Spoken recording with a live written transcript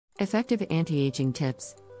Effective anti-aging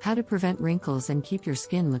tips: how to prevent wrinkles and keep your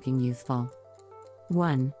skin looking youthful.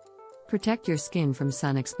 1. Protect your skin from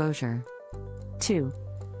sun exposure. 2.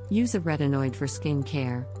 Use a retinoid for skin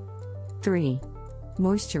care. 3.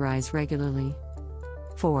 Moisturize regularly.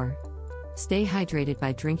 4. Stay hydrated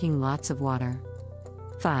by drinking lots of water.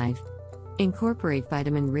 5. Incorporate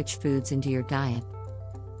vitamin-rich foods into your diet.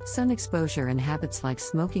 Sun exposure and habits like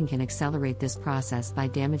smoking can accelerate this process by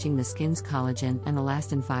damaging the skin's collagen and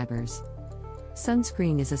elastin fibers.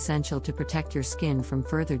 Sunscreen is essential to protect your skin from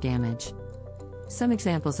further damage. Some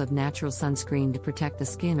examples of natural sunscreen to protect the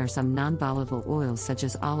skin are some non-volatile oils such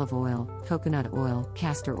as olive oil, coconut oil,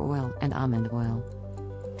 castor oil, and almond oil.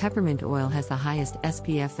 Peppermint oil has the highest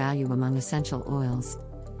SPF value among essential oils.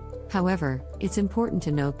 However, it's important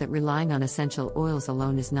to note that relying on essential oils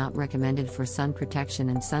alone is not recommended for sun protection,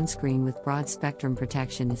 and sunscreen with broad-spectrum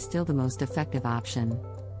protection is still the most effective option.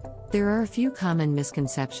 There are a few common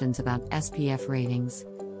misconceptions about SPF ratings.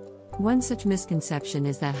 One such misconception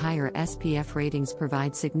is that higher SPF ratings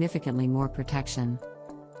provide significantly more protection.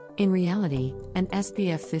 In reality, an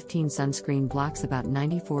SPF 15 sunscreen blocks about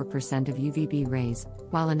 94% of UVB rays,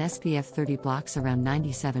 while an SPF 30 blocks around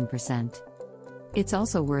 97%. It's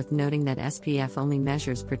also worth noting that SPF only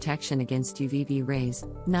measures protection against UVB rays,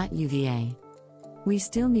 not UVA. We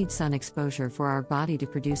still need sun exposure for our body to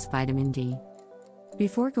produce vitamin D.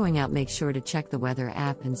 Before going out, make sure to check the weather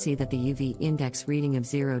app and see that the UV index reading of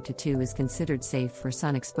 0 to 2 is considered safe for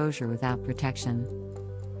sun exposure without protection.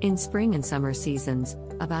 In spring and summer seasons,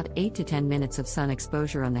 about 8 to 10 minutes of sun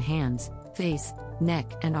exposure on the hands, face,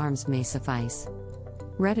 neck, and arms may suffice.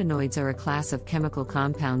 Retinoids are a class of chemical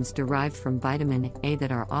compounds derived from vitamin A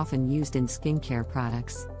that are often used in skincare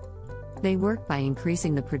products. They work by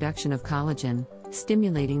increasing the production of collagen,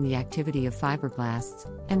 stimulating the activity of fibroblasts,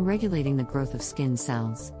 and regulating the growth of skin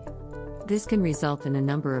cells. This can result in a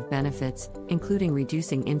number of benefits, including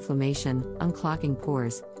reducing inflammation, unclogging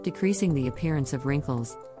pores, decreasing the appearance of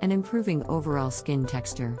wrinkles, and improving overall skin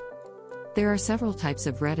texture. There are several types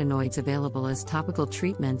of retinoids available as topical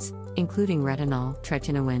treatments, including retinol,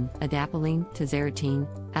 tretinoin, adapalene, tazarotene,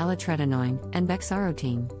 allatretinoin, and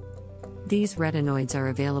bexarotene. These retinoids are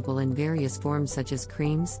available in various forms such as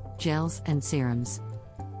creams, gels, and serums.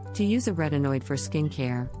 To use a retinoid for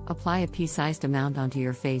skincare, apply a pea-sized amount onto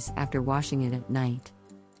your face after washing it at night.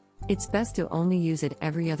 It's best to only use it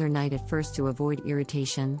every other night at first to avoid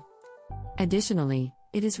irritation. Additionally,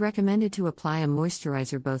 it is recommended to apply a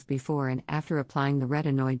moisturizer both before and after applying the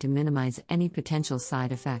retinoid to minimize any potential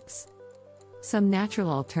side effects. Some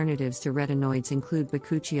natural alternatives to retinoids include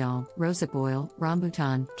bakuchiol, rosehip oil,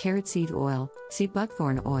 rambutan, carrot seed oil, sea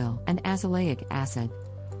buckthorn oil, and azelaic acid.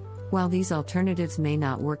 While these alternatives may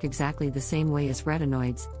not work exactly the same way as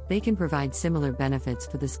retinoids, they can provide similar benefits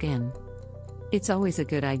for the skin. It's always a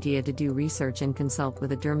good idea to do research and consult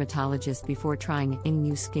with a dermatologist before trying any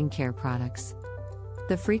new skincare products.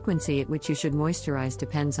 The frequency at which you should moisturize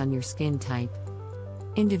depends on your skin type.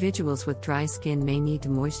 Individuals with dry skin may need to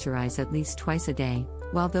moisturize at least twice a day,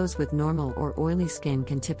 while those with normal or oily skin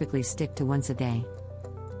can typically stick to once a day.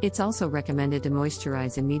 It's also recommended to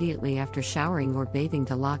moisturize immediately after showering or bathing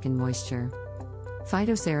to lock in moisture.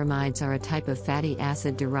 Phytoceramides are a type of fatty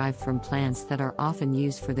acid derived from plants that are often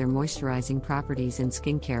used for their moisturizing properties in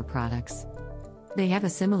skincare products. They have a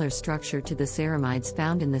similar structure to the ceramides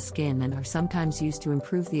found in the skin and are sometimes used to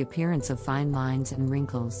improve the appearance of fine lines and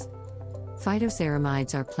wrinkles.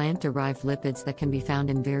 Phytoceramides are plant-derived lipids that can be found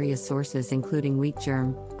in various sources including wheat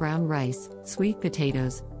germ, brown rice, sweet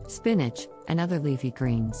potatoes, spinach, and other leafy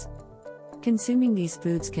greens. Consuming these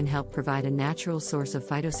foods can help provide a natural source of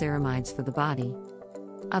phytoceramides for the body.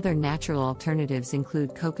 Other natural alternatives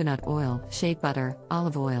include coconut oil, shea butter,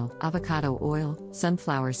 olive oil, avocado oil,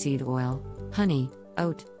 sunflower seed oil, honey,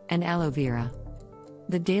 oat, and aloe vera.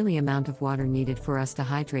 The daily amount of water needed for us to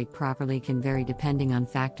hydrate properly can vary depending on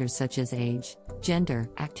factors such as age, gender,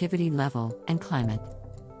 activity level, and climate.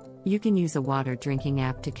 You can use a water drinking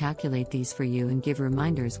app to calculate these for you and give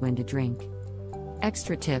reminders when to drink.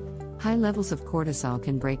 Extra tip: high levels of cortisol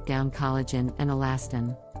can break down collagen and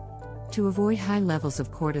elastin. To avoid high levels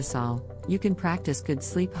of cortisol, you can practice good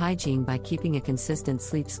sleep hygiene by keeping a consistent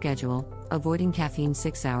sleep schedule, avoiding caffeine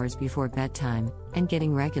 6 hours before bedtime, and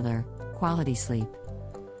getting regular, quality sleep.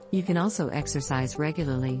 You can also exercise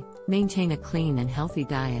regularly, maintain a clean and healthy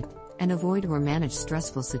diet, and avoid or manage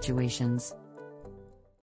stressful situations.